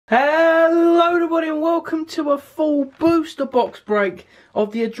Hello everybody and welcome to a full booster box break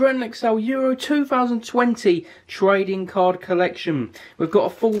of the ADRENALYN XL EURO 2020 trading card collection. We've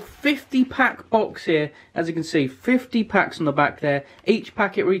got a full 50 pack box here, as you can see, 50 packs on the back there, each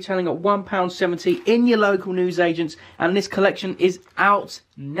packet retailing at £1.70 in your local newsagents, and this collection is out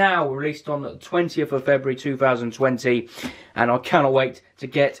now, released on the 20th of February 2020, and I cannot wait to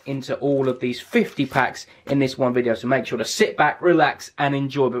get into all of these 50 packs in this one video, so make sure to sit back, relax and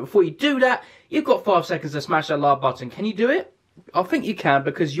enjoy. But before you do that, you've got 5 seconds to smash that like button. Can you do it? I think you can,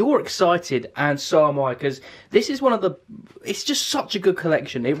 because you're excited and so am I, because this is one of the, it's just such a good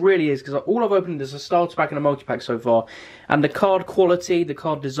collection. It really is, because all I've opened is a starter pack and a multi-pack so far, and the card quality, the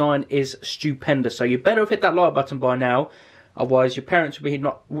card design is stupendous. So you better have hit that like button by now, otherwise your parents will be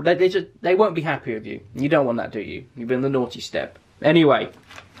not, they won't be happy with you. You don't want that, do you? You've been the naughty step. Anyway,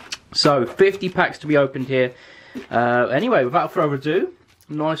 so 50 packs to be opened here. Anyway, without further ado,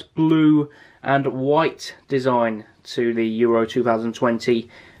 nice blue and white design to the Euro 2020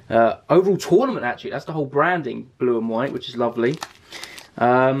 overall tournament. Actually, that's the whole branding, blue and white, which is lovely.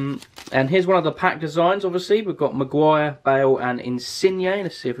 And here's one of the pack designs. Obviously, we've got Maguire, Bale, and Insigne.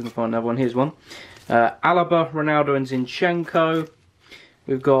 Let's see if we can find another one. Here's one: Alaba, Ronaldo, and Zinchenko.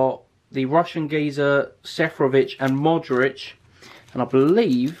 We've got the Russian geezer, Seferovic, and Modric. And I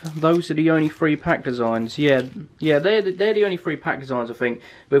believe those are the only 3 pack designs. Yeah, they're the only 3 pack designs, I think.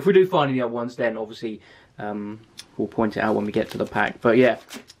 But if we do find any other ones, then obviously we'll point it out when we get to the pack. But yeah,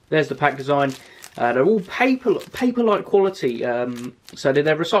 there's the pack design. They're all paper-like quality, so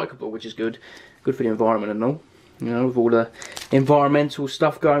they're recyclable, which is good. Good for the environment and all. You know, with all the environmental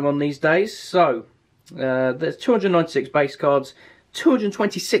stuff going on these days. So there's 296 base cards,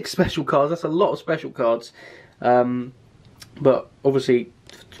 226 special cards. That's a lot of special cards. But obviously,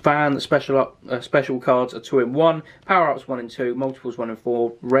 fan special cards are 2 in 1, power ups 1 in 2, multiples 1 in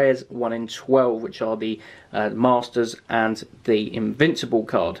 4, rares 1 in 12, which are the masters and the invincible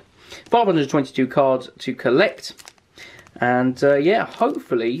card. 522 cards to collect, and yeah,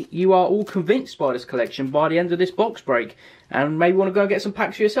 hopefully you are all convinced by this collection by the end of this box break, and maybe want to go and get some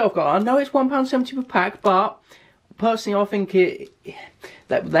packs for yourself. I know it's £1.70 per pack, but personally, I think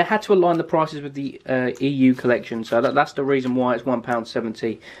that they had to align the prices with the EU collection, so that's the reason why it's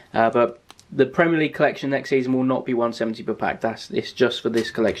 £1.70. But the Premier League collection next season will not be £1.70 per pack. It's just for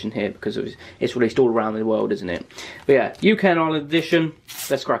this collection here, because it's released all around the world, isn't it? But yeah, UK and Ireland edition.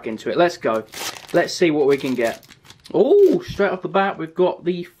 Let's crack into it. Let's go. Let's see what we can get. Oh, straight off the bat, we've got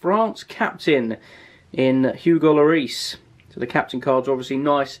the France captain in Hugo Lloris. So the captain cards are obviously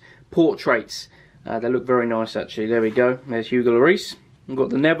nice portraits. They look very nice, actually. There we go. There's Hugo Lloris. We've got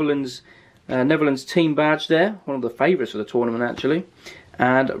the Netherlands team badge there, one of the favourites for the tournament, actually.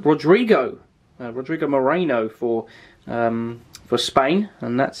 And Rodrigo Moreno for Spain,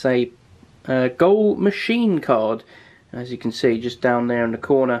 and that's a goal machine card, as you can see just down there in the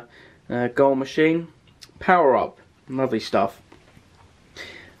corner. Goal machine, power up, lovely stuff.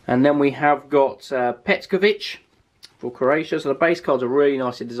 And then we have got Petkovic for Croatia. So the base cards are really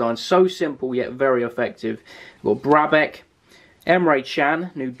nicely designed, so simple yet very effective. We've got Brabec, Emre Can,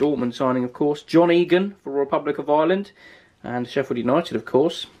 new Dortmund signing, of course. John Egan for Republic of Ireland, and Sheffield United, of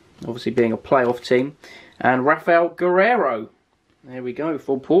course, obviously being a playoff team. And Rafael Guerreiro, there we go,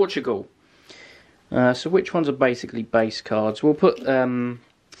 for Portugal. So which ones are basically base cards? We'll put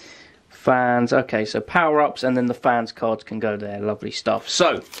fans. Okay, so power-ups, and then the fans cards can go there. Lovely stuff.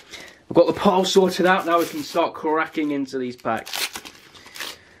 So I've got the pile sorted out. Now we can start cracking into these packs.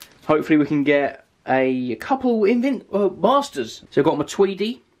 Hopefully we can get a couple masters. So we've got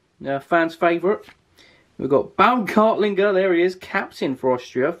Matuidi, fans' favourite. We've got Baumgartlinger, there he is, captain for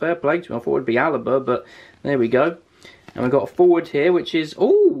Austria. Fair play to him. I thought it would be Alaba, but there we go. And we've got a forward here, which is,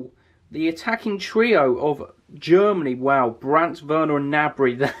 oh, the attacking trio of Germany. Wow, Brandt, Werner and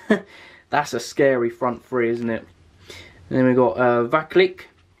Gnabry. That's a scary front three, isn't it? And then we've got Vaklik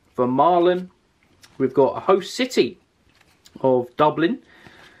for Marlon. We've got a host city of Dublin.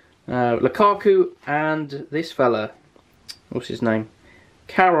 Lukaku, and this fella, what's his name?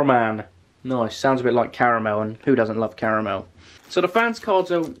 Karaman. Nice, sounds a bit like caramel, and who doesn't love caramel? So the fans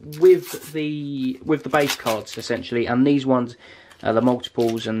cards are with the base cards, essentially, and these ones are the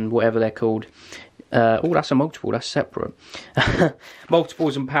multiples and whatever they're called. Oh, that's a multiple, that's separate.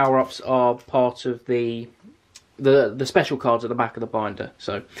 Multiples and power-ups are part of the special cards at the back of the binder.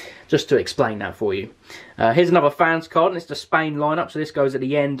 So just to explain that for you, here's another fans card, and it's the Spain lineup. So this goes at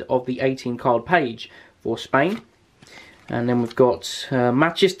the end of the 18 card page for Spain. And then we've got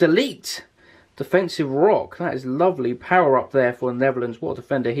Matches Delete, defensive rock. That is lovely. Power up there for the Netherlands. What a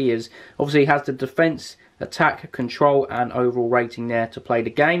defender he is. Obviously he has the defense attack, control, and overall rating there to play the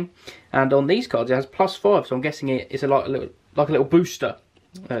game. And on these cards, it has +5, so I'm guessing it's like a little booster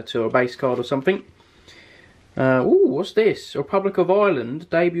to a base card or something. Ooh, what's this? Republic of Ireland,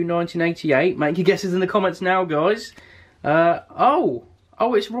 debut 1988. Make your guesses in the comments now, guys. Oh,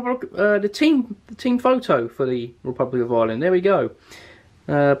 it's the team photo for the Republic of Ireland. There we go.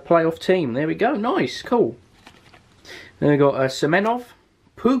 Playoff team. There we go. Nice, cool. Then we got Semenov,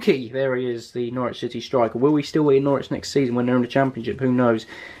 Pookie. There he is, the Norwich City striker. Will he still be in Norwich next season when they're in the Championship? Who knows?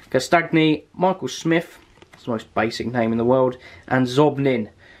 Castagny, Michael Smith. That's the most basic name in the world. And Zobnin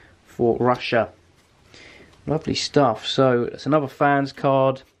for Russia. Lovely stuff. So it's another fans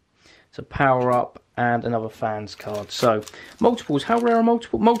card. It's a power up and another fans card. So multiples. How rare are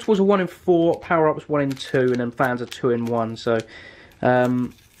multiples? Multiples are 1 in 4. Power ups 1 in 2, and then fans are 2 in 1. So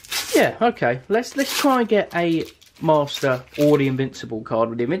yeah, okay. Let's try and get a Master or the Invincible card.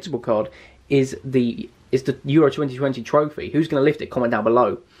 With the Invincible card is the Euro 2020 trophy. Who's going to lift it? Comment down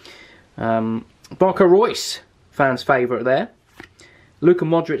below. Barker Royce, fans' favourite there. Luka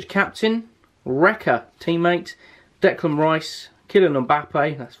Modric, captain. Rekka, teammate. Declan Rice, Kylian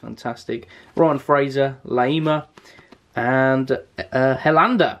Mbappe, that's fantastic. Ryan Fraser, Laima, and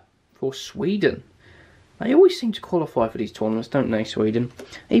Helander for Sweden. They always seem to qualify for these tournaments, don't they, Sweden?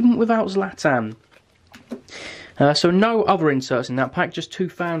 Even without Zlatan. So no other inserts in that pack, just 2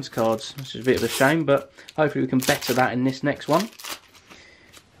 fans cards, which is a bit of a shame, but hopefully we can better that in this next one.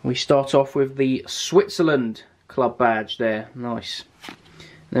 We start off with the Switzerland club badge there, nice.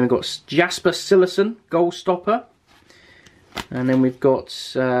 Then we've got Jasper Cillessen, goal stopper. And then we've got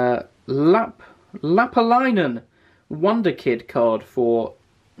Lapalainen, Wonder Kid card for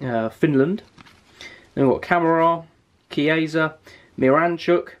Finland. Then we've got Kamara, Chiesa,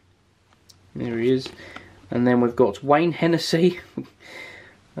 Miranchuk. There he is. And then we've got Wayne Hennessy.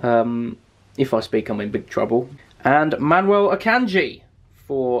 If I speak, I'm in big trouble. And Manuel Akanji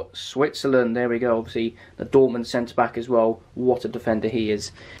for Switzerland. There we go. Obviously, the Dortmund centre-back as well. What a defender he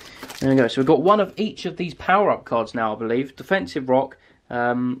is. There we go. So we've got one of each of these power-up cards now, I believe. Defensive Rock,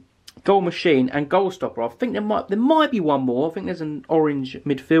 Goal Machine, and Goal Stopper. I think there might be one more. I think there's an orange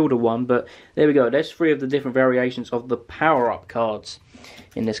midfielder one, but there we go. There's 3 of the different variations of the power-up cards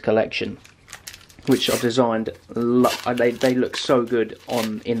in this collection, which I've designed. They look so good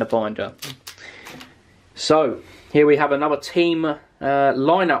in the binder. So here we have another team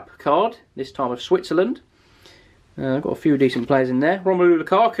lineup card, this time of Switzerland. Got a few decent players in there. Romelu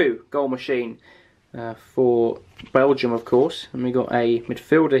Lukaku, Goal Machine, for Belgium, of course. And we got a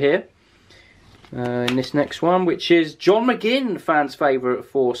midfielder here in this next one, which is John McGinn, fans' favourite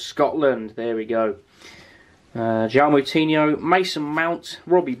for Scotland. There we go. João Moutinho, Mason Mount,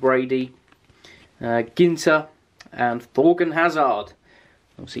 Robbie Brady, Ginter, and Thorgan Hazard.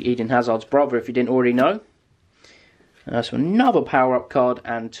 Obviously Eden Hazard's brother, if you didn't already know. So another power-up card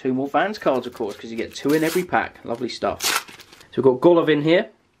and 2 more fans cards, of course, because you get 2 in every pack. Lovely stuff. So we've got Golovin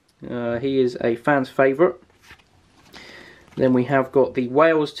here. He is a fan's favourite. Then we have got the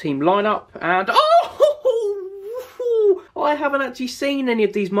Wales team lineup. And oh! I haven't actually seen any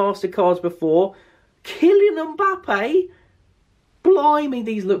of these Master cards before. Kylian Mbappe. Blimey,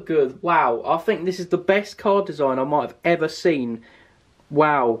 these look good. Wow, I think this is the best card design I might have ever seen.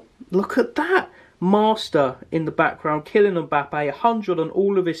 Wow, look at that. Master in the background, Kylian Mbappe, 100 on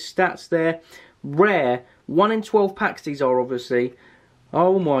all of his stats there. Rare, 1 in 12 packs these are, obviously.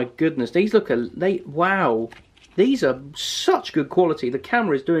 Oh my goodness, these look, wow. These are such good quality. The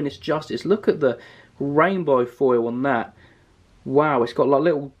camera is doing this justice. Look at the rainbow foil on that. Wow, it's got like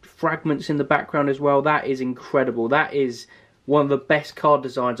little fragments in the background as well. That is incredible. That is one of the best card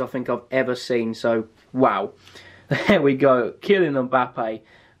designs I think I've ever seen. So, wow. There we go. Kylian Mbappe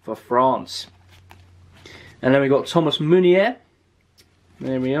for France. And then we've got Thomas Meunier.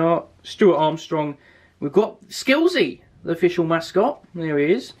 There we are. Stuart Armstrong. We've got Skillsy, the official mascot. There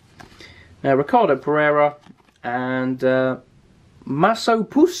he is. Ricardo Pereira. And Maso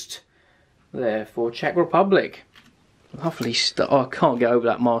Pust there for Czech Republic. Lovely stuff. Oh, I can't get over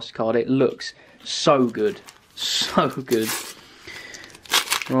that MasterCard. It looks so good. So good.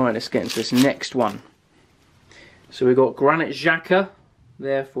 Right, let's get into this next one. So we've got Granit Xhaka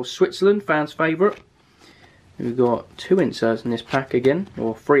there for Switzerland, fans' favourite. We've got 2 inserts in this pack again,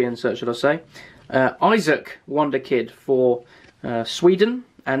 or 3 inserts should I say. Isaac, Wonder Kid for Sweden,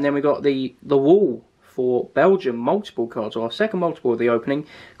 and then we got the Wall for Belgium, multiple cards, or our second multiple of the opening.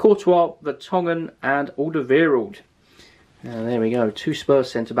 Courtois, Vertonghen, and Alderweireld. There we go, 2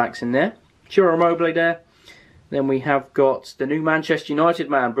 Spurs centre-backs in there. Ciro Immobile there. Then we have got the new Manchester United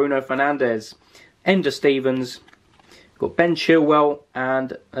man, Bruno Fernandes. Ender Stevens. Got Ben Chilwell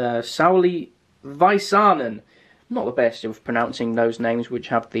and Sauli Väisänen. Not the best of pronouncing those names which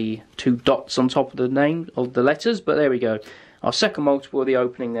have the 2 dots on top of the name of the letters, but there we go. Our second multiple of the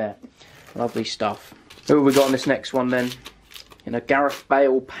opening there. Lovely stuff. Who have we got on this next one then? In a Gareth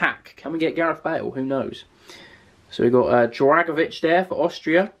Bale pack. Can we get Gareth Bale? Who knows? So we've got Dragovic there for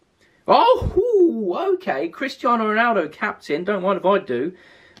Austria. Oh, ooh, okay. Cristiano Ronaldo, captain. Don't mind if I do.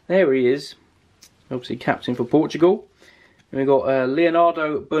 There he is. Obviously captain for Portugal. And we've got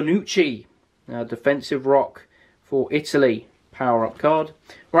Leonardo Bonucci, defensive rock for Italy. Power-up card.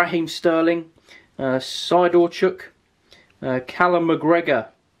 Raheem Sterling. Sidorchuk. Callum McGregor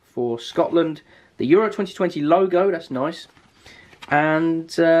for Scotland. The Euro 2020 logo. That's nice. And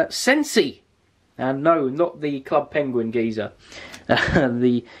Sensi. And no, not the Club Penguin geezer.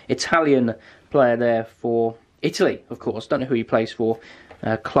 The Italian player there for Italy, of course. Don't know who he plays for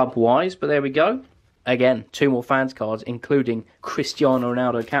club-wise, but there we go. Again, 2 more fans cards, including Cristiano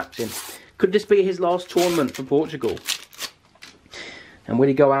Ronaldo captain. Could this be his last tournament for Portugal? And will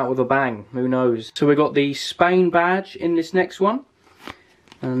he go out with a bang? Who knows? So we've got the Spain badge in this next one.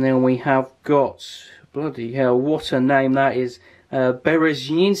 And then we have got, bloody hell, what a name that is.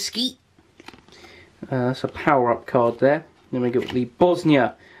 Berezinski. That's a power-up card there. Then we got the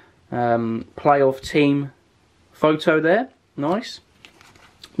Bosnia playoff team photo there. Nice.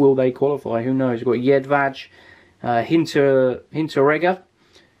 Will they qualify? Who knows? We've got Jedvaj, Hinteregger.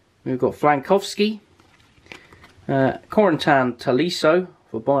 We've got Flankovski. Corentin Tolisso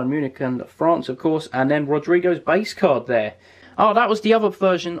for Bayern Munich and France, of course. And then Rodrigo's base card there. Oh, that was the other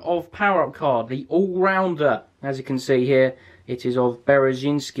version of power-up card. The all-rounder, as you can see here. It is of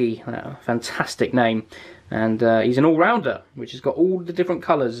Berezinski, fantastic name, and he's an all-rounder, which has got all the different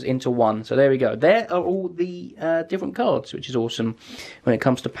colours into one. So there we go. There are all the different cards, which is awesome when it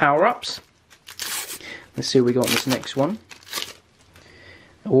comes to power-ups. Let's see what we got in this next one.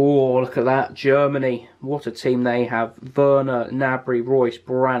 Oh, look at that, Germany. What a team they have. Werner, Gnabry, Royce,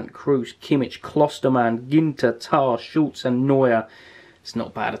 Brandt, Kroos, Kimmich, Klostermann, Ginter, Tah, Schultz and Neuer. It's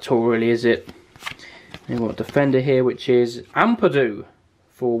not bad at all, really, is it? We've got a defender here, which is Ampadu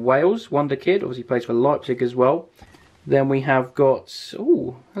for Wales, wonder kid. Obviously plays for Leipzig as well. Then we have got,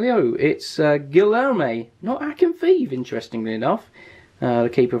 oh, hello, it's Guilherme, not Akinfeev, interestingly enough. The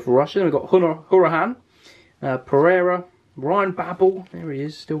keeper for Russia. Then we've got Hurahan, Pereira, Ryan Babel, there he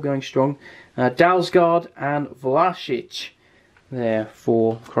is, still going strong. Dalsgaard and Vlasic there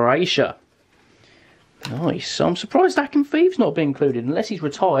for Croatia. Nice. So I'm surprised Akinfeev's not been included, unless he's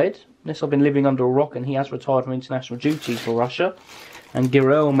retired. Unless I've been living under a rock and he has retired from international duties for Russia. And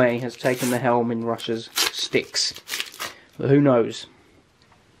Guilherme has taken the helm in Russia's sticks. But who knows?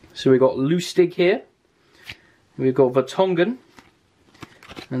 So we've got Lustig here. We've got Vertonghen.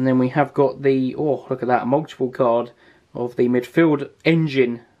 And then we have got the, oh, look at that, multiple card of the midfield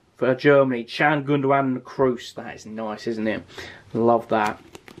engine for Germany. Can Gundogan and Kroos. That is nice, isn't it? Love that.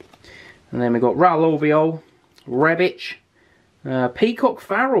 And then we've got Raul Albiol, Rebic, Peacock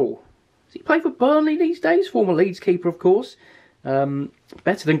Farrell. Does he play for Burnley these days? Former Leeds keeper, of course. Better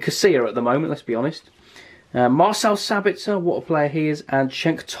than Casilla at the moment, let's be honest. Marcel Sabitzer, what a player he is. And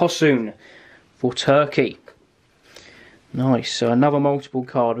Cenk Tosun for Turkey. Nice, so another multiple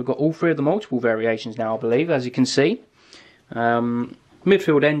card. We've got all 3 of the multiple variations now, I believe, as you can see.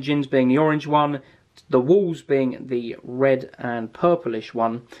 Midfield engines being the orange one. The walls being the red and purplish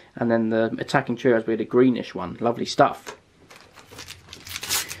one, and then the attacking trios being the greenish one. Lovely stuff.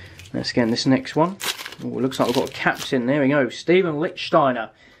 Let's get in this next one. Oh, it looks like we've got a captain. There we go. Steven Lichtsteiner.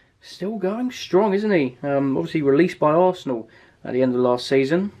 Still going strong, isn't he? Obviously released by Arsenal at the end of last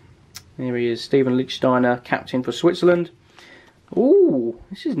season. Here he is, Steven Lichtsteiner, captain for Switzerland. Oh,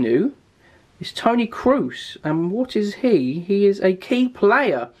 this is new. It's Toni Kroos. And what is he? He is a key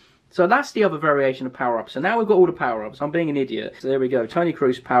player. So that's the other variation of power-ups. So now we've got all the power-ups. I'm being an idiot. So there we go. Toni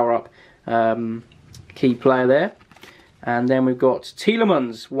Kroos power-up. Key player there. And then we've got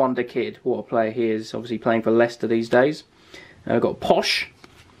Tielemans, wonder kid. What a player he is. Obviously playing for Leicester these days. We've got Posh.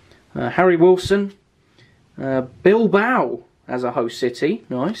 Harry Wilson. Bilbao as a host city.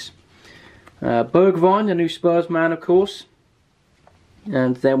 Nice. Bergwijn, the new Spurs man, of course.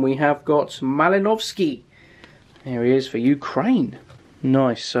 And then we have got Malinovsky. There he is for Ukraine.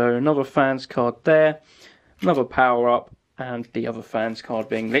 Nice, so another fans card there, another power up, and the other fans card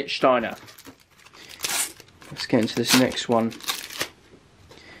being Lichtsteiner. Let's get into this next one.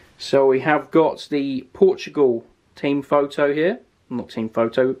 So we have got the Portugal team photo here, not team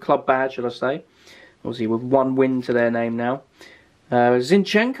photo, club badge should I say, obviously with 1 win to their name now.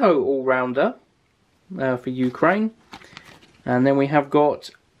 Zinchenko all-rounder for Ukraine, and then we have got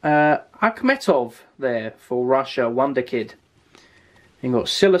Akhmetov there for Russia, wonder kid. You've got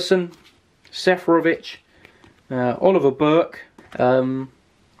Silerson, Seferovic, Oliver Burke, De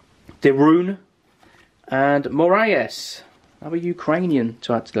Roon, and Moraes. Another Ukrainian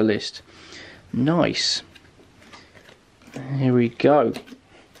to add to the list. Nice. Here we go.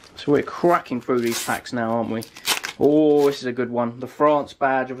 So we're cracking through these packs now, aren't we? Oh, this is a good one. The France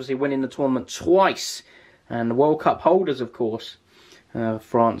badge, obviously winning the tournament twice. And the World Cup holders, of course.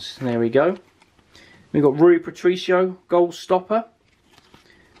 France, there we go. We've got Rui Patricio, goal stopper.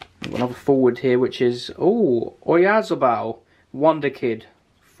 We've got another forward here, which is, oh, Oyarzabal, wonder kid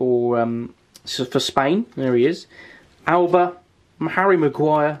for Spain. There he is. Alba, Harry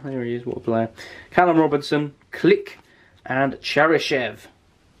Maguire, there he is, what a player. Callum Robinson, Klich, and Cheryshev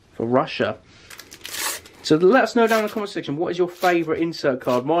for Russia. So let us know down in the comment section, what is your favourite insert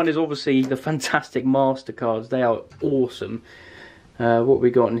card? Mine is obviously the fantastic Master cards. They are awesome. What we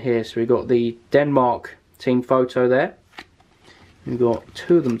got in here? So we got the Denmark team photo there. We've got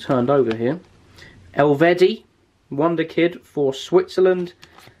two of them turned over here. Elvedi, wonder kid for Switzerland,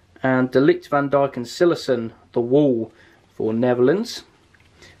 and De Ligt, Van Dijk and Sillessen, the Wall for Netherlands.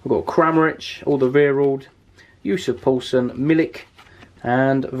 We've got Kramaric, Alderweireld, Yusuf Poulsen, Milik,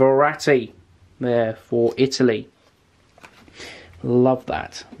 and Verratti there for Italy. Love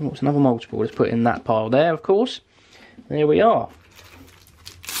that. Oh, it's another multiple. Let's put it in that pile there, of course. There we are.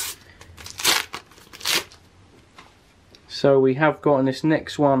 So we have got in this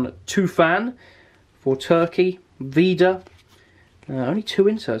next one Tufan for Turkey, Vida. Only two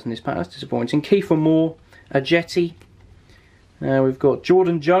inserts in this pack, that's disappointing. Kiefer Moore, Ajeti. We've got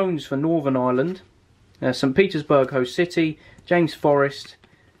Jordan Jones for Northern Ireland. St Petersburg host city, James Forrest,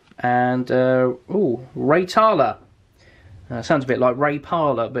 and Ray Tala. Sounds a bit like Ray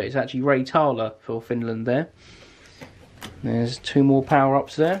Parler, but it's actually Ray Tala for Finland there. There's two more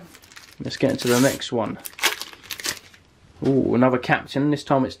power-ups there. Let's get into the next one. Ooh, another captain. This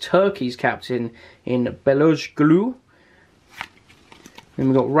time it's Turkey's captain in Belojglu. Then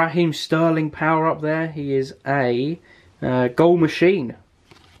we've got Raheem Sterling power-up there. He is a goal machine.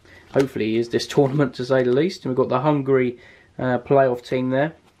 Hopefully he is this tournament, to say the least. And we've got the Hungary playoff team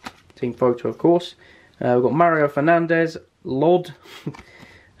there. Team photo, of course. We've got Mario Fernandez, Lod,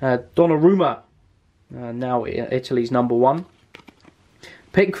 Donnarumma, now Italy's #1.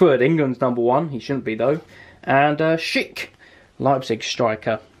 Pickford, England's #1. He shouldn't be, though. And Schick, Leipzig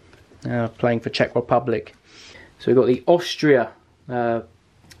striker, playing for Czech Republic. So we've got the Austria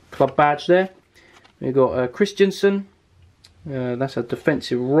club badge there. We've got Christensen. That's a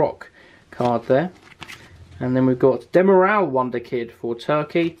defensive rock card there. And then we've got Demiral, wonder kid for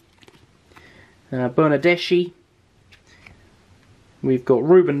Turkey. Bernadeschi. We've got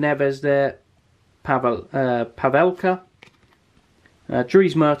Ruben Neves there. Pavelka.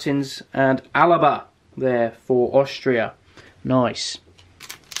 Dries Mertens and Alaba there for Austria. Nice.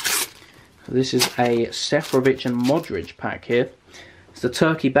 This is a Seferovic and Modric pack here. It's the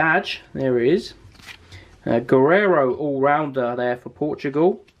Turkey badge. There it is. Guerrero all-rounder there for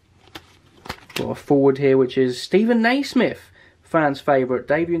Portugal. Got a forward here which is Stephen Naismith, fans' favourite,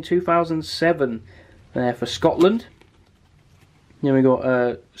 debut in 2007 there for Scotland. Then we got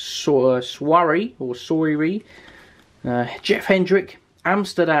Soiri, Jeff Hendrick,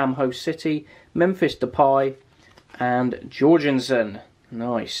 Amsterdam host city, Memphis Depay, and Jorgensen.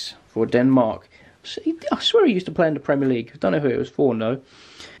 Nice for Denmark. I swear he used to play in the Premier League. I don't know who it was for, no.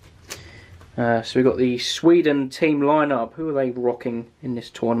 So we've got the Sweden team lineup. Who are they rocking in this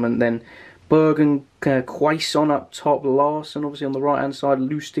tournament then? Bergen, Quaison up top, Larsen obviously on the right hand side,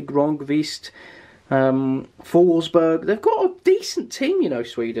 Lustig, Rongvist, Forsberg. They've got a decent team, you know,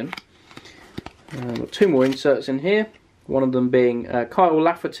 Sweden. Got two more inserts in here. One of them being Kyle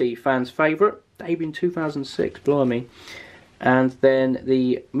Lafferty, fans' favourite, debut in 2006, blimey. And then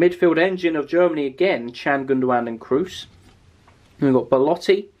the midfield engine of Germany again, Chan, Gundogan and Kroos. We've got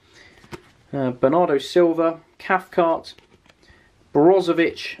Belotti, Bernardo Silva, Cathcart,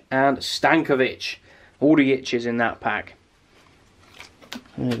 Brozovic and Stankovic. All the itches in that pack.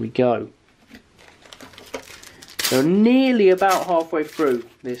 There we go. So nearly about halfway through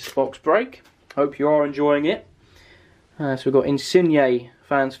this box break. Hope you are enjoying it. So we've got Insigne,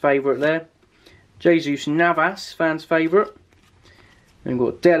 fans' favourite there. Jesus Navas, fans' favourite. Then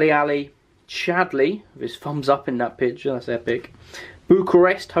we've got Dele Alli, Chadley, with his thumbs up in that picture, that's epic.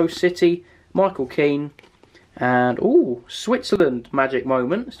 Bucharest, host city, Michael Keane. And, ooh, Switzerland magic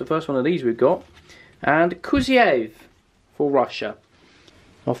moment. It's the first one of these we've got. And Kuziev for Russia.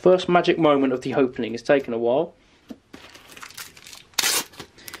 Our first magic moment of the opening. It's taken a while.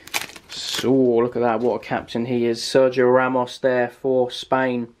 So, look at that. What a captain he is. Sergio Ramos there for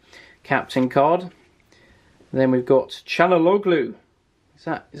Spain. Captain card. Then we've got Çalhanoğlu.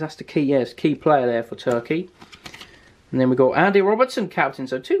 That's the key, yes, key player there for Turkey. And then we've got Andy Robertson, captain.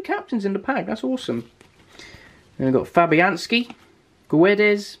 So 2 captains in the pack, that's awesome. Then we've got Fabianski,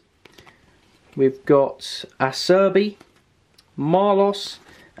 Guedes, we've got Acerbi, Marlos,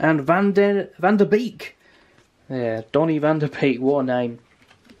 and Van der Beek. Yeah, Donny van der Beek, what a name.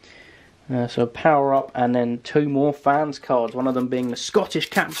 So power up, and then 2 more fans cards, one of them being the Scottish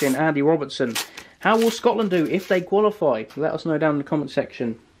captain, Andy Robertson. How will Scotland do if they qualify? Let us know down in the comment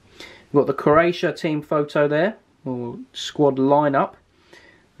section. We've got the Croatia team photo there, or squad lineup.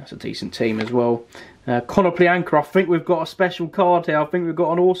 That's a decent team as well. Conor Plianka, I think we've got a special card here. I think we've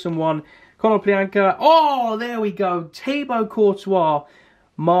got an awesome one. Conor Plianka, oh, there we go. Thibaut Courtois,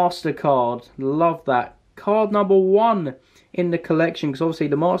 MasterCard. Love that. Card number 1 in the collection, because obviously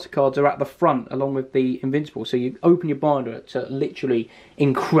the MasterCards are at the front along with the Invincible. So you open your binder to literally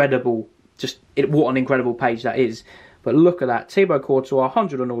incredible, what an incredible page that is. But look at that, Thibaut Courtois,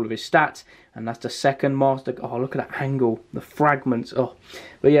 100 on all of his stats, and that's the second Master. Oh, look at that angle, the fragments. Oh,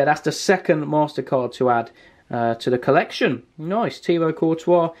 but yeah, that's the second MasterCard to add to the collection. Nice, Thibaut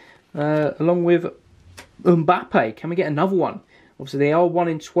Courtois, along with Mbappe. Can we get another one? Obviously, they are 1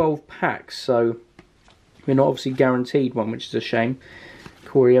 in 12 packs, so we're not obviously guaranteed one, which is a shame.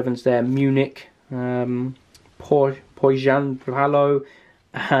 Corey Evans there, Munich, Pojan Pralo,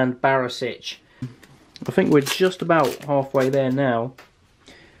 and Barisic. I think we're just about halfway there now.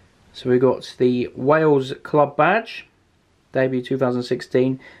 So we got the Wales club badge, debut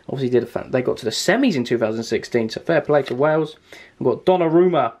 2016. Obviously they got to the semis in 2016, so fair play to Wales. We've got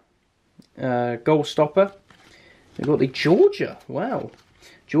Donnarumma, goal stopper. We've got the Georgia, wow.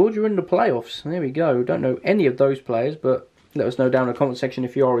 Georgia in the playoffs, there we go. Don't know any of those players, but let us know down in the comment section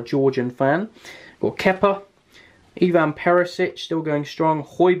if you are a Georgian fan. We've got Kepa, Ivan Perisic, still going strong.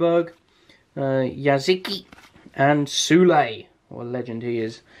 Højbjerg, Yaziki, and Sule. What a legend he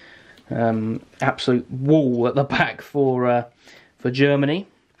is. Absolute wall at the back for Germany.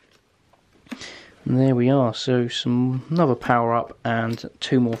 And there we are. So another power up and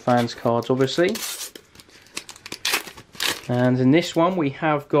 2 more fans cards, obviously. And in this one we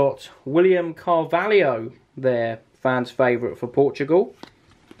have got William Carvalho there, fans' favourite for Portugal.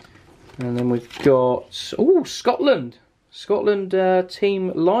 And then we've got Scotland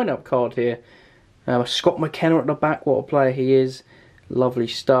team lineup card here. Scott McKenna at the back, what a player he is. Lovely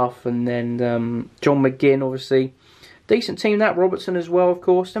stuff. And then John McGinn, obviously. Decent team that. Robertson as well, of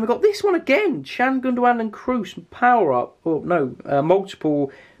course. Then we've got this one again. Shan Gundogan and Kroos power up. Oh no,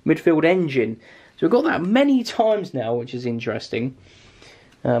 multiple midfield engine. So we've got that many times now, which is interesting.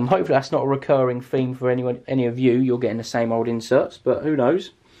 Hopefully that's not a recurring theme for any of you. You're getting the same old inserts, but who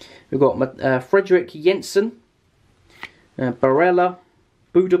knows. We've got Frederick Jensen, Barella,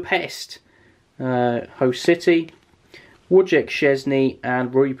 Budapest, Host City, Wojciech Szczesny,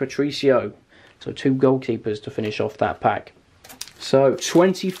 and Rui Patricio. So 2 goalkeepers to finish off that pack. So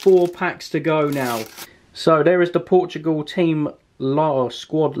 24 packs to go now. So there is the Portugal team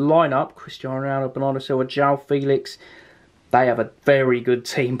squad lineup. Cristiano Ronaldo, Bernardo Silva, João Felix. They have a very good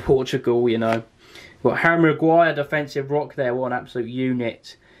team, Portugal, you know. We've got Harry Maguire, defensive rock there. What an absolute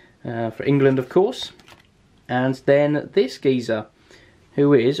unit. For England, of course. And then this geezer,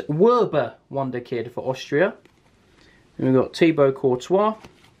 who is Werber, wonder kid for Austria. And we've got Thibaut Courtois,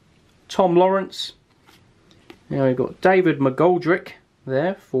 Tom Lawrence. Now we've got David McGoldrick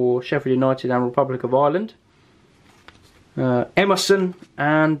there for Sheffield United and Republic of Ireland. Emerson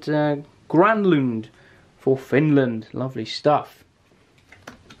and Granlund for Finland. Lovely stuff.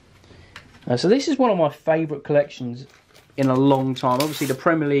 So this is one of my favourite collections in a long time. Obviously the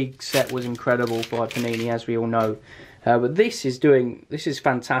Premier League set was incredible by Panini, as we all know. But this is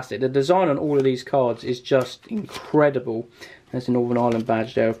fantastic. The design on all of these cards is just incredible. There's the Northern Ireland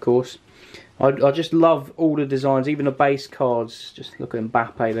badge there, of course. I just love all the designs, even the base cards. Just look at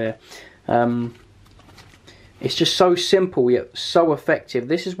Mbappe there. It's just so simple yet so effective.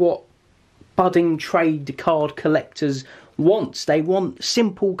 This is what budding trade card collectors want. They want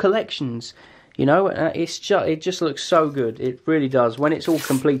simple collections. You know, it just looks so good. It really does. When it's all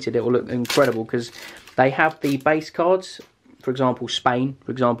completed, it will look incredible because they have the base cards. For example, Spain.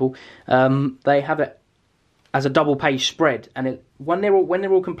 For example, they have it as a double page spread, and when they're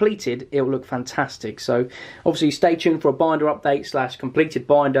all completed, it will look fantastic. So obviously, stay tuned for a binder update / completed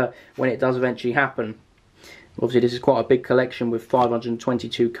binder when it does eventually happen. Obviously, this is quite a big collection with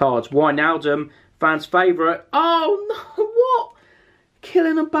 522 cards. Wijnaldum, fans' favourite. Oh no! What?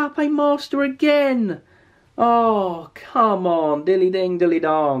 Kylian Mbappe master again. Oh, come on. Dilly ding, dilly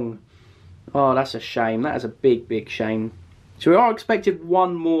dong. Oh, that's a shame. That is a big, big shame. So we are expected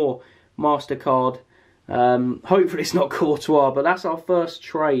one more MasterCard Hopefully it's not Courtois, but that's our first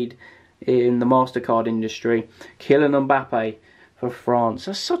trade in the MasterCard industry. Kylian Mbappe for France.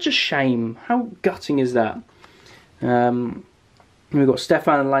 That's such a shame. How gutting is that? We've got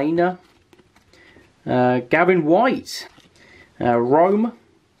Stefan Leiner, Gavin White, Rome,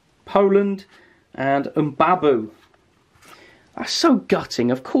 Poland, and Mbabu. That's so gutting.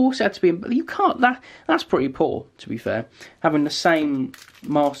 Of course it had to be. You can't. That's pretty poor, to be fair. Having the same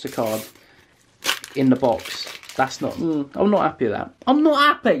MasterCard in the box. That's not. I'm not happy with that. I'm not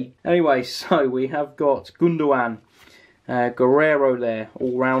happy. Anyway, so we have got Gundogan, Guerrero there,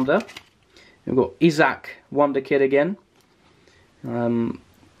 all rounder. We've got Isaac, Wonder Kid again. Haven't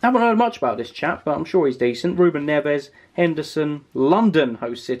heard much about this chap, but I'm sure he's decent. Ruben Neves, Henderson, London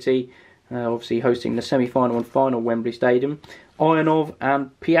host city. Obviously hosting the semi-final and final Wembley Stadium. Ionov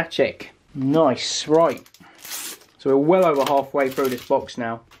and Piatek. Nice, right. So we're well over halfway through this box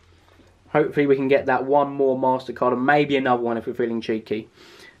now. Hopefully we can get that one more MasterCard and maybe another one if we're feeling cheeky.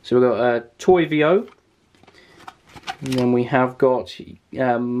 So we've got Toivio. And then we have got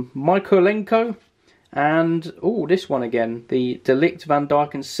Mykolenko. And, oh, this one again. The De Ligt, Van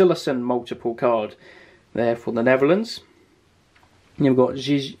Dijk and Cillessen multiple card. There for the Netherlands. You've got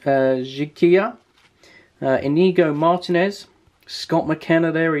Zikia, Inigo Martinez, Scott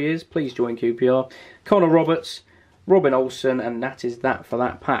McKenna, there he is, please join QPR, Connor Roberts, Robin Olsen, and that is that for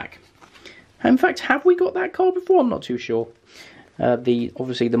that pack. In fact, have we got that card before? I'm not too sure.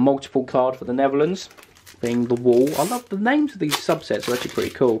 Obviously the multiple card for the Netherlands, being the wall. I love the names of these subsets, are actually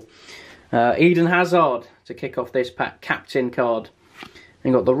pretty cool. Eden Hazard to kick off this pack, captain card.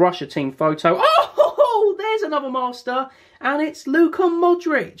 And you've got the Russia team photo. Oh, there's another master. And it's Luka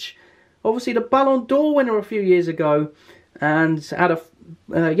Modric, obviously the Ballon d'Or winner a few years ago, and had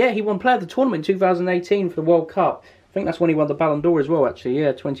he won Player of the Tournament in 2018 for the World Cup. I think that's when he won the Ballon d'Or as well, actually.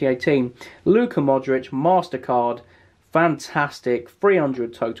 Yeah, 2018. Luka Modric, MasterCard, fantastic,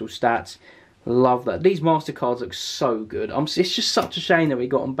 300 total stats. Love that. These MasterCards look so good. It's just such a shame that we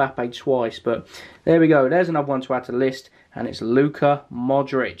got Mbappe twice, but there we go. There's another one to add to the list, and it's Luka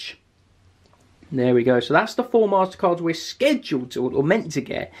Modric. There we go. So that's the 4 MasterCards we're scheduled to, or meant to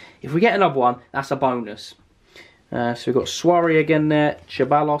get. If we get another one, that's a bonus. So we've got Suarez again there,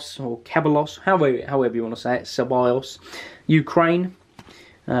 Chabalos, or Kebalos, however you want to say it, Ceballos. Ukraine,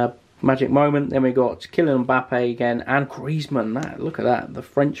 Magic Moment. Then we got Kylian Mbappe again, and Griezmann. Look at that, the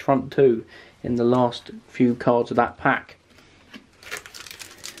French front two in the last few cards of that pack.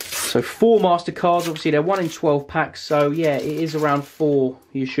 So 4 MasterCards, obviously they're 1 in 12 packs, so yeah, it is around 4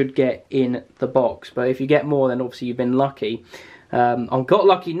 you should get in the box. But if you get more, then obviously you've been lucky. I've got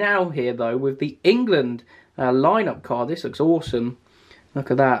lucky now here though with the England lineup card. This looks awesome.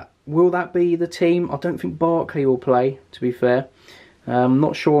 Look at that. Will that be the team? I don't think Barkley will play, to be fair.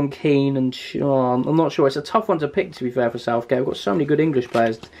 Not Sean Keane, and I'm not sure. It's a tough one to pick, to be fair, for Southgate. We've got so many good English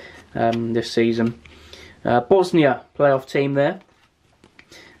players this season. Bosnia playoff team there.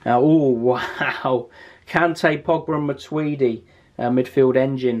 Oh, wow. Kante, Pogba and Matuidi. Midfield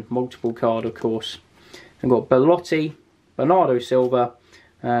engine. Multiple card, of course. We've got Belotti, Bernardo Silva,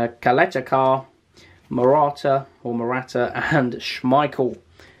 Kaletakar, Morata, and Schmeichel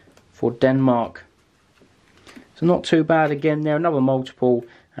for Denmark. So not too bad again there. Another multiple.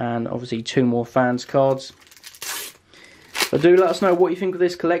 And obviously 2 more fans cards. So do let us know what you think of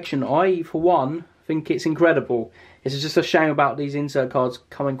this collection. I, for one, think it's incredible. It's just a shame about these insert cards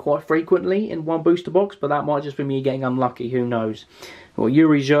coming quite frequently in one booster box, but that might just be me getting unlucky, who knows. Well,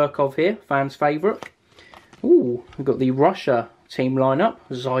 Yuri Zhirkov here, fans' favourite. Ooh, we've got the Russia team lineup.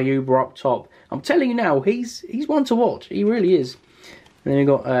 Zayuba up top. I'm telling you now, he's one to watch. He really is. And then we've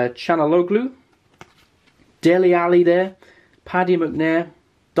got Chanaloglu, Dele Alli there, Paddy McNair,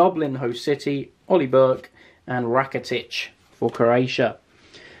 Dublin host city, Ollie Burke, and Rakitic for Croatia.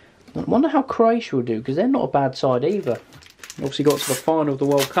 I wonder how Croatia will do, because they're not a bad side either. Obviously got to the final of the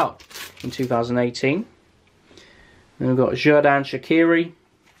World Cup in 2018. Then we've got Xherdan Shaqiri.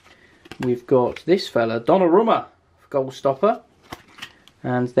 We've got this fella, Donnarumma, goal stopper.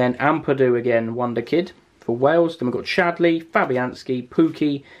 And then Ampadu again, wonder kid for Wales. Then we've got Chadley, Fabianski,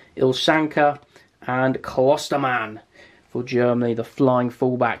 Pukki, Ilsanka, and Klostermann for Germany, the flying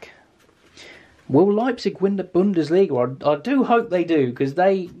fullback. Will Leipzig win the Bundesliga? I do hope they do, because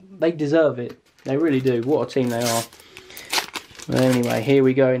they deserve it. They really do. What a team they are. But anyway, here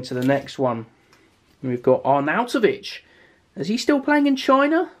we go into the next one. We've got Arnautovic. Is he still playing in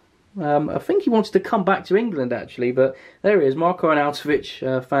China? I think he wanted to come back to England, actually. But there he is, Marco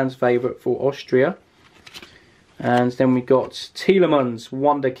Arnautovic, fans' favourite for Austria. And then we got Tielemans,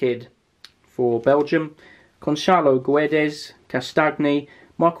 wonder kid for Belgium. Gonçalo Guedes, Castagni,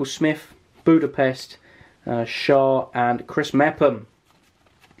 Michael Smith, Budapest, Shah and Chris Mepham.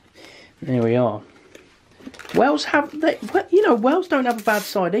 There we are. Wales Wales don't have a bad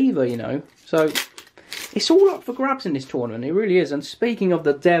side either, you know. So it's all up for grabs in this tournament. It really is. And speaking of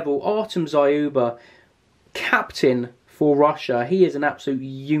the devil, Artem Zyuba, captain for Russia. He is an absolute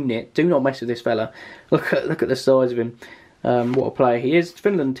unit. Do not mess with this fella. Look at the size of him. What a player he is.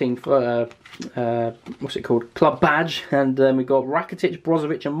 Finland team for what's it called? Club badge. And we've got Rakitic,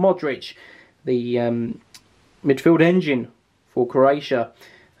 Brozovic, and Modric, the midfield engine for Croatia.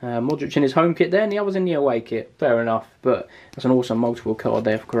 Modric in his home kit there, and the others in the away kit. Fair enough, but that's an awesome multiple card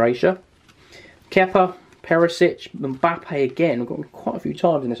there for Croatia. Kepa, Perisic, Mbappe again. We've got quite a few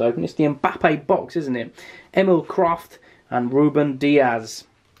times in this open. It's the Mbappe box, isn't it? Emil Kraft and Ruben Diaz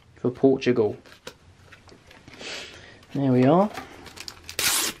for Portugal. There we are.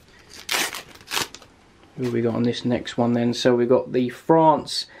 Who have we got on this next one then? So we've got the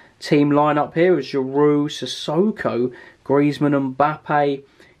France team lineup here with Giroud, Sissoko, Griezmann, Mbappe.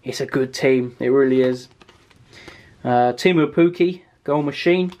 It's a good team, it really is. Timu Pukki, goal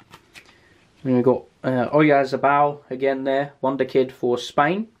machine. And we've got Oyarzabal again there, wonder kid for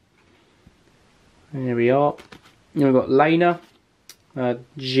Spain. There we are. And we've got Lena,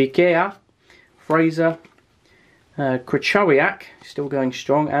 Gikea, Fraser, Krychowiak, still going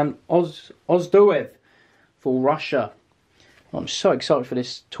strong, and Ozdoev for Russia. I'm so excited for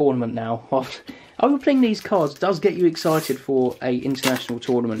this tournament now. Opening these cards does get you excited for a international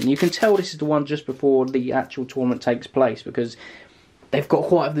tournament, and you can tell this is the one just before the actual tournament takes place, because they've got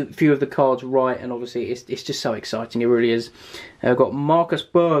quite a few of the cards right, and obviously it's just so exciting, it really is. I've got Marcus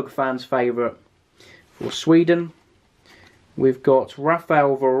Berg, fans' favourite, for Sweden. We've got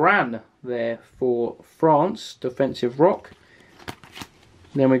Raphael Varane there for France, defensive rock.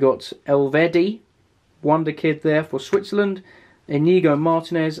 Then we've got Elvedi, wonder kid there for Switzerland. Inigo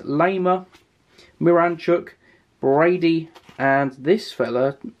Martinez, Lema, Miranchuk, Brady, and this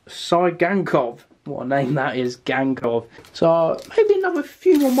fella, Sai Gankov. What a name that is, Gankov. So maybe another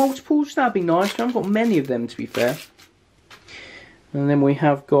few more multiples, that'd be nice. I haven't got many of them, to be fair. And then we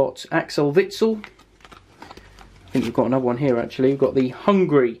have got Axel Witsel. I think we've got another one here actually. We've got the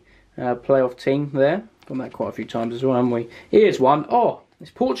Hungary playoff team there. Done that quite a few times as well, haven't we? Here's one. Oh,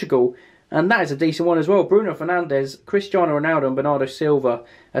 it's Portugal. And that is a decent one as well. Bruno Fernandes, Cristiano Ronaldo and Bernardo Silva,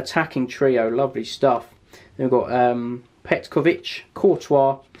 attacking trio. Lovely stuff. Then we've got Petkovic,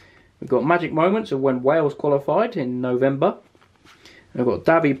 Courtois. We've got magic moments of when Wales qualified in November. We've got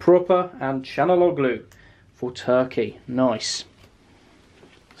Davi Proper and Chanaloglu for Turkey. Nice.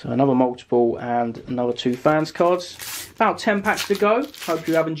 So another multiple and another 2 fans cards. About 10 packs to go. Hope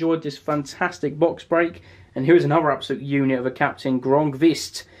you have enjoyed this fantastic box break. And here's another absolute unit of a captain,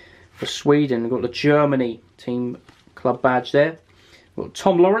 Grongvist for Sweden. We've got the Germany team club badge there. We've got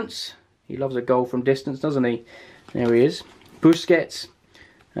Tom Lawrence. He loves a goal from distance, doesn't he? There he is. Busquets.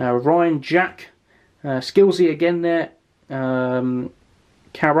 Ryan Jack. Skillsy again there.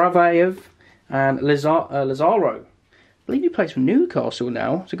 Karavayev and Lazaro. I believe he plays for Newcastle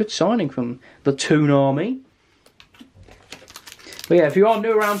now. It's a good signing from the Toon Army. But yeah, if you are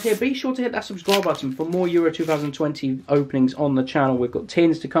new around here, be sure to hit that subscribe button for more Euro 2020 openings on the channel. We've got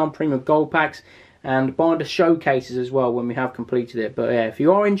tins to come, premium gold packs, and binder showcases as well when we have completed it. But yeah, if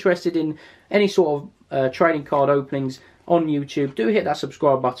you are interested in any sort of trading card openings on YouTube, do hit that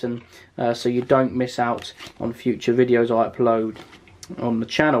subscribe button so you don't miss out on future videos I upload on the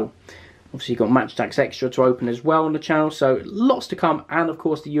channel. Obviously, you've got Match Tax Extra to open as well on the channel, so lots to come, and of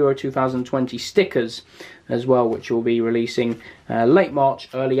course the Euro 2020 stickers as well, which will be releasing late March,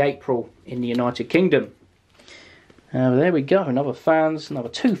 early April in the United Kingdom. There we go, another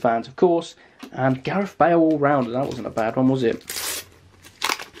 2 fans of course, and Gareth Bale all-rounder. That wasn't a bad one, was it?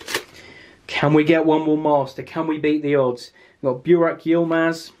 Can we get one more master? Can we beat the odds? We've got Burak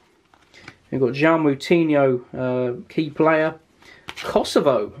Yilmaz, we've got Jean Moutinho, key player.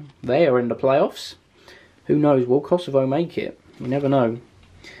 Kosovo, they are in the playoffs. Who knows, will Kosovo make it? You never know.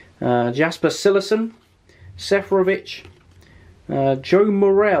 Jasper Cillessen, Seferovic, Joe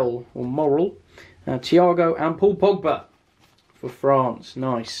Morel, or Morel, Thiago and Paul Pogba for France.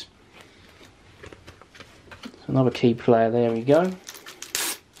 Nice. Another key player, there we go.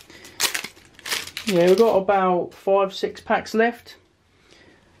 Yeah, we've got about 5-6 packs left.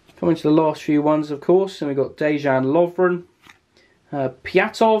 Coming to the last few ones, of course, and we've got Dejan Lovren,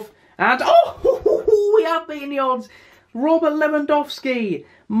 Piatov, and oh, we have beaten the odds. Robert Lewandowski,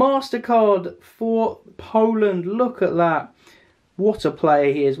 MasterCard for Poland. Look at that. What a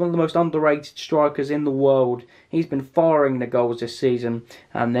player he is. One of the most underrated strikers in the world. He's been firing the goals this season,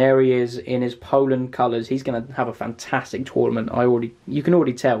 and there he is in his Poland colours. He's going to have a fantastic tournament. You can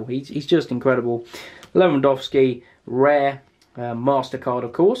already tell. He's just incredible. Lewandowski, rare, MasterCard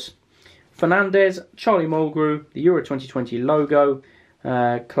of course. Fernandez, Charlie Mulgrew, the Euro 2020 logo,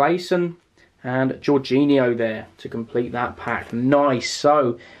 Clayson, and Jorginho there to complete that pack. Nice.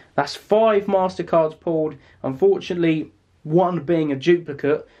 So that's 5 MasterCards pulled. Unfortunately, one being a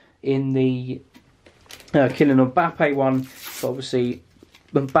duplicate in the Kylian Mbappe one. But obviously,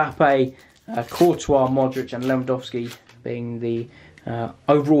 Mbappe, Courtois, Modric, and Lewandowski being the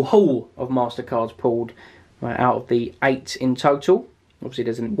overall haul of MasterCards pulled out of the 8 in total. Obviously,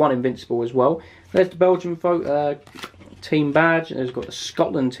 there's one invincible as well. There's the Belgian team badge. There's got the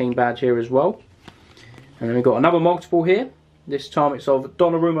Scotland team badge here as well. And then we've got another multiple here. This time it's of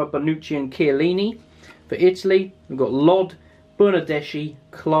Donnarumma, Bonucci, and Chiellini for Italy. We've got Lod, Bernardeschi,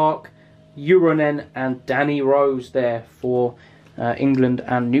 Clark, Euronen, and Danny Rose there for England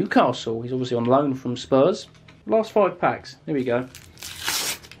and Newcastle. He's obviously on loan from Spurs. Last 5 packs. Here we go.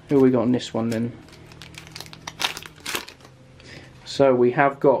 Who have we got on this one then? So we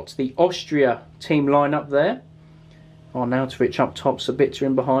have got the Austria team lineup there. Arnautovic up top, Sabitzer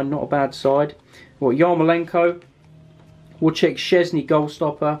in behind, not a bad side. We've got Yarmolenko, Wojciech Szczesny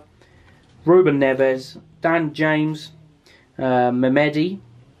goalstopper, Ruben Neves, Dan James, Mehmedi,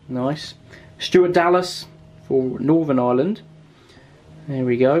 nice. Stuart Dallas for Northern Ireland. There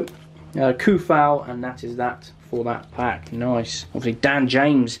we go. Kufal, and that is that for that pack. Nice. Obviously Dan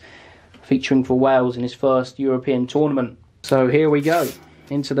James featuring for Wales in his first European tournament. So here we go,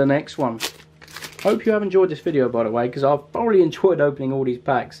 into the next one. Hope you have enjoyed this video, by the way, because I've thoroughly enjoyed opening all these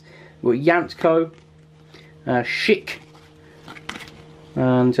packs. We've got Yantko, Schick,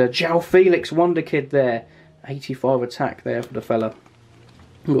 and João Felix, Wonder Kid there. 85 attack there for the fella.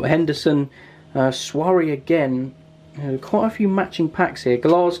 We've got Henderson, Suarez again. Quite a few matching packs here.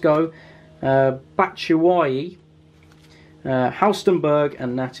 Glasgow, Batshuayi, Halstenberg,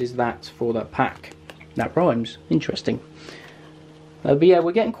 and that is that for that pack. That rhymes. Interesting. But yeah,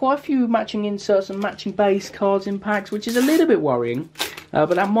 we're getting quite a few matching inserts and matching base cards in packs, which is a little bit worrying. But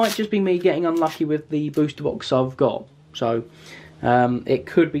that might just be me getting unlucky with the booster box I've got. So it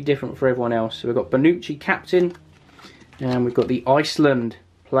could be different for everyone else. So we've got Bonucci captain, and we've got the Iceland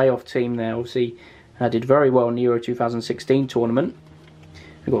playoff team there. Obviously did very well in the Euro 2016 tournament.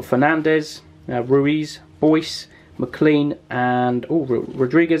 We've got Fernandez, Ruiz, Boyce, McLean, and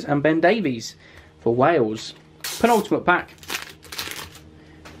Rodriguez and Ben Davies for Wales. Penultimate pack.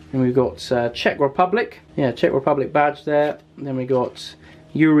 And we've got Czech Republic. Yeah, Czech Republic badge there. And then we got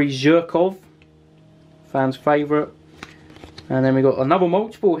Yuri Zhirkov, fans' favourite. And then we got another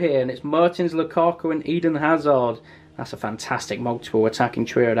multiple here, and it's Mertens, Lukaku, and Eden Hazard. That's a fantastic multiple attacking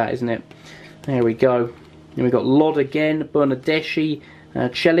trio, that, isn't it? There we go. Then we got Lod again, Bernardeschi,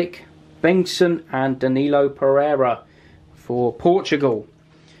 Celik, Bengtsson, and Danilo Pereira for Portugal.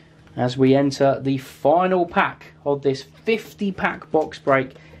 As we enter the final pack of this 50 pack box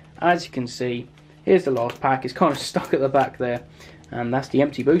break. As you can see, here's the last pack. It's kind of stuck at the back there, and that's the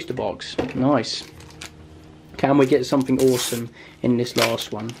empty booster box. Nice. Can we get something awesome in this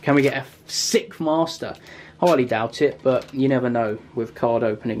last one? Can we get a sick master? Highly doubt it, but you never know with card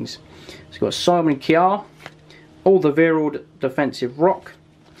openings. So we've got Simon Kjaer, all the Viral defensive rock,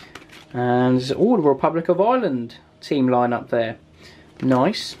 and all the Republic of Ireland team lineup there.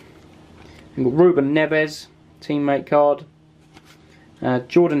 Nice. We've got Ruben Neves, teammate card.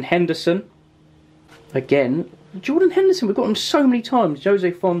 Jordan Henderson. Again, Jordan Henderson, we've got him so many times. Jose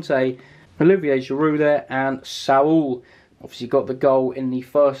Fonte, Olivier Giroud there, and Saul. Obviously got the goal in the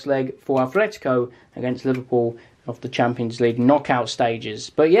first leg for Atletico against Liverpool of the Champions League knockout stages.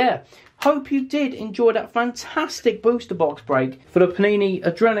 But yeah, hope you did enjoy that fantastic booster box break for the Panini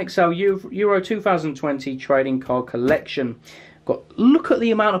ADRENALYN XL Euro 2020 trading card collection. Look at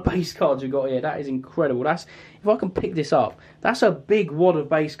the amount of base cards we've got here. That is incredible. That's, if I can pick this up, that's a big wad of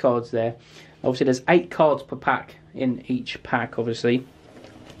base cards there. Obviously there's 8 cards per pack in each pack, obviously.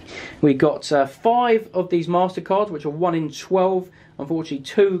 We got 5 of these MasterCards, which are 1 in 12. Unfortunately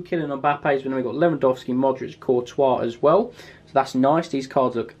 2 Kylian Mbappe's, but then we've got Lewandowski, Modric, Courtois as well. So that's nice. These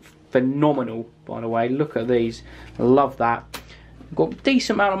cards look phenomenal, by the way. Look at these. I love that. We've got a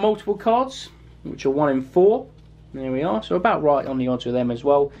decent amount of multiple cards, which are 1 in 4. There we are, so about right on the odds with them as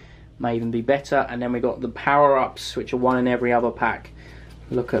well. May even be better. And then we got the power-ups, which are 1 in every other pack.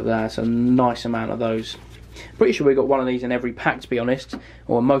 Look at that, it's a nice amount of those. Pretty sure we got 1 of these in every pack, to be honest,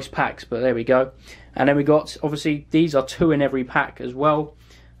 or most packs, but there we go. And then we got, obviously, these are 2 in every pack as well.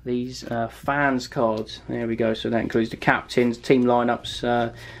 These fans cards, there we go. So that includes the captains, team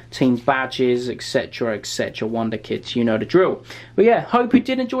lineups, team badges, etc, etc, wonder kits, you know the drill. But yeah, hope you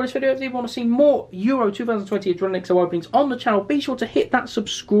did enjoy this video. If you want to see more Euro 2020 Adrenaline XL openings on the channel, be sure to hit that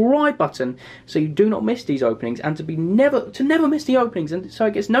subscribe button so you do not miss these openings, and to never miss the openings, and so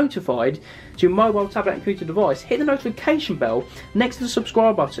it gets notified to your mobile, tablet and computer device. Hit the notification bell next to the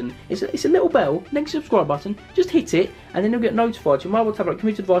subscribe button. It's a little bell next to the subscribe button. Just hit it and then you'll get notified to your mobile, tablet,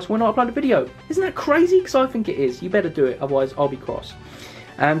 computer device when I upload a video. Isn't that crazy? Because I think it is. You better do it, otherwise I'll be cross.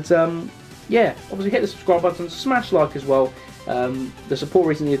 And yeah, obviously hit the subscribe button, smash like as well. The support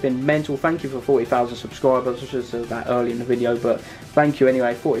recently has been mental. Thank you for 40,000 subscribers. I should have said that early in the video, but thank you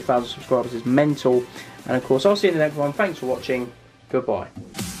anyway. 40,000 subscribers is mental. And of course, I'll see you in the next one. Thanks for watching. Goodbye.